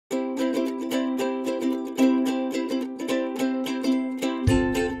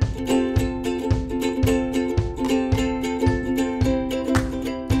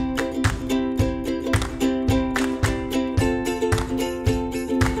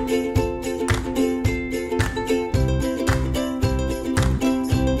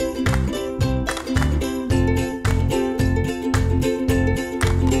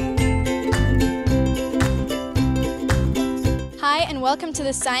Welcome to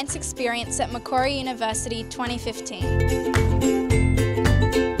the Science Experience at Macquarie University 2015.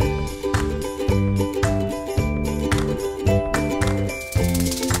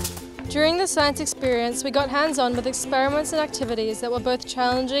 During the science experience, we got hands-on with experiments and activities that were both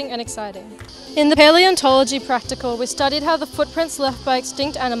challenging and exciting. In the paleontology practical, we studied how the footprints left by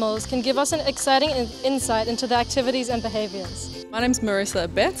extinct animals can give us an exciting insight into the activities and behaviours. My name's Marissa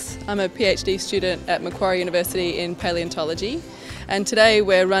Betts. I'm a PhD student at Macquarie University in paleontology, and today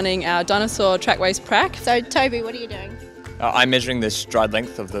we're running our dinosaur trackways prac. So Toby, what are you doing? I'm measuring the stride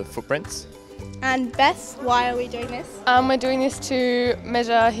length of the footprints. And Beth, why are we doing this? We're doing this to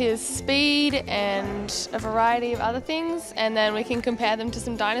measure his speed and a variety of other things, and then we can compare them to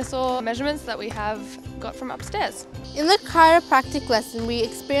some dinosaur measurements that we have got from upstairs. In the chiropractic lesson, we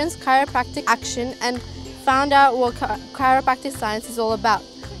experienced chiropractic action and found out what chiropractic science is all about.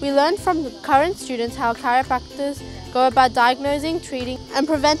 We learned from the current students how chiropractors go about diagnosing, treating and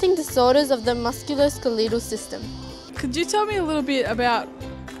preventing disorders of the musculoskeletal system. Could you tell me a little bit about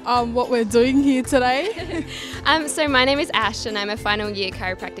what we're doing here today? So my name is Ash and I'm a final year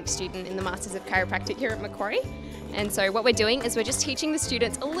chiropractic student in the Masters of Chiropractic here at Macquarie. And so what we're doing is we're just teaching the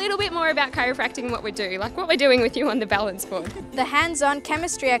students a little bit more about chiropractic and what we do, like what we're doing with you on the balance board. The hands-on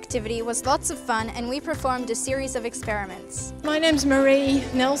chemistry activity was lots of fun and we performed a series of experiments. My name's Marie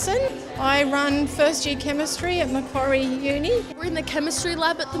Nelson. I run first year chemistry at Macquarie Uni. We're in the chemistry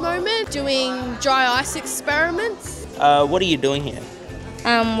lab at the moment doing dry ice experiments. What are you doing here?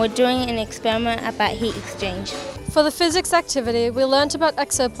 We're doing an experiment about heat exchange. For the physics activity, we learnt about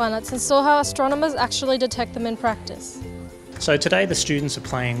exoplanets and saw how astronomers actually detect them in practice. So today the students are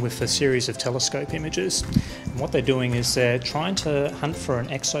playing with a series of telescope images. And what they're doing is they're trying to hunt for an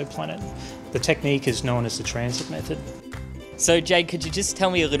exoplanet. The technique is known as the transit method. So Jade, could you just tell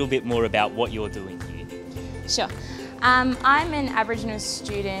me a little bit more about what you're doing here? Sure. I'm an Aboriginal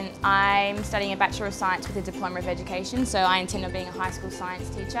student. I'm studying a Bachelor of Science with a Diploma of Education, so I intend on being a high school science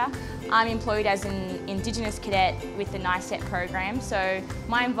teacher. I'm employed as an Indigenous cadet with the NISEP program, so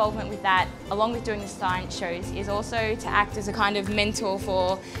my involvement with that, along with doing the science shows, is also to act as a kind of mentor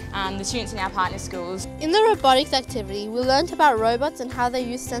for the students in our partner schools. In the robotics activity, we learnt about robots and how they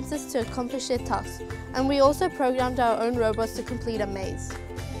use sensors to accomplish their tasks, and we also programmed our own robots to complete a maze.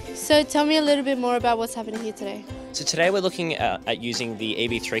 So tell me a little bit more about what's happening here today. So today we're looking at using the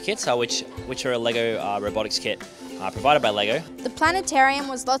EV3 kits, which are a LEGO robotics kit provided by LEGO. The Planetarium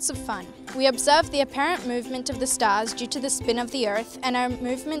was lots of fun. We observed the apparent movement of the stars due to the spin of the Earth and our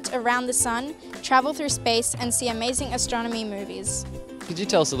movement around the Sun, travel through space and see amazing astronomy movies. Could you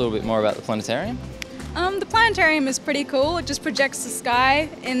tell us a little bit more about the Planetarium? The Planetarium is pretty cool. It just projects the sky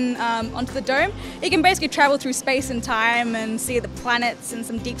onto the dome. You can basically travel through space and time and see the planets and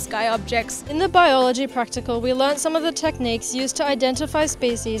some deep sky objects. In the biology practical, we learnt some of the techniques used to identify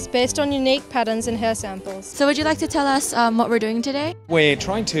species based on unique patterns in hair samples. So would you like to tell us what we're doing today? We're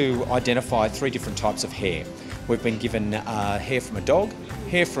trying to identify 3 different types of hair. We've been given hair from a dog,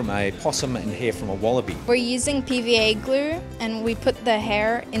 hair from a possum and hair from a wallaby. We're using PVA glue and we put the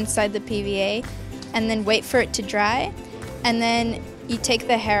hair inside the PVA and then wait for it to dry, and then you take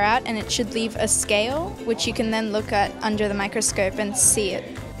the hair out and it should leave a scale which you can then look at under the microscope and see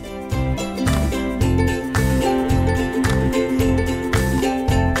it.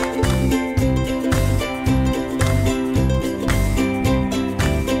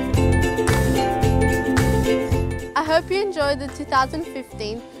 I hope you enjoyed the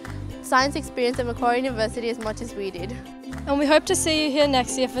 2015 Science Experience at Macquarie University as much as we did. And we hope to see you here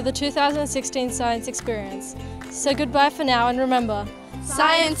next year for the 2016 Science Experience. So goodbye for now and remember,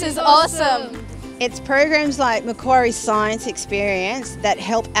 science is awesome! It's programs like Macquarie Science Experience that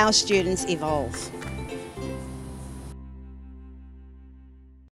help our students evolve.